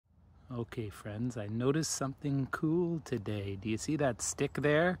Okay, friends, I noticed something cool today. Do you see that stick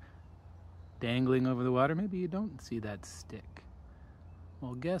there dangling over the water? Maybe you don't see that stick.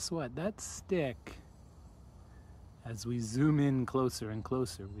 Well, guess what? That stick, as we zoom in closer and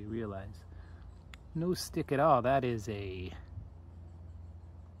closer, we realize no stick at all. That is a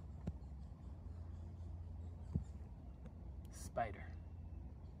spider.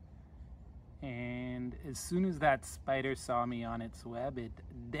 And as soon as that spider saw me on its web, it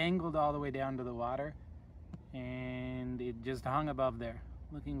dangled all the way down to the water and it just hung above there,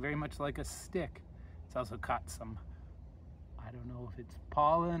 looking very much like a stick. It's also caught some, I don't know if it's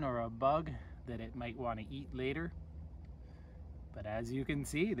pollen or a bug that it might want to eat later. But as you can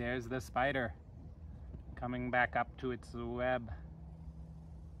see, there's the spider coming back up to its web,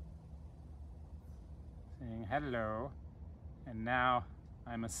 saying hello. And now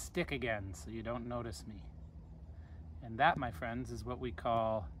I'm a stick again, so you don't notice me. And that, my friends, is what we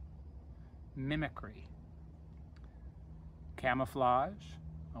call mimicry. Camouflage,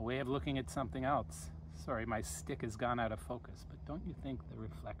 a way of looking at something else. Sorry, my stick has gone out of focus, but don't you think the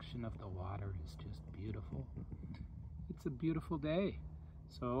reflection of the water is just beautiful? It's a beautiful day.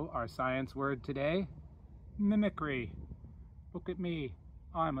 So our science word today, mimicry. Look at me,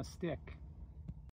 I'm a stick.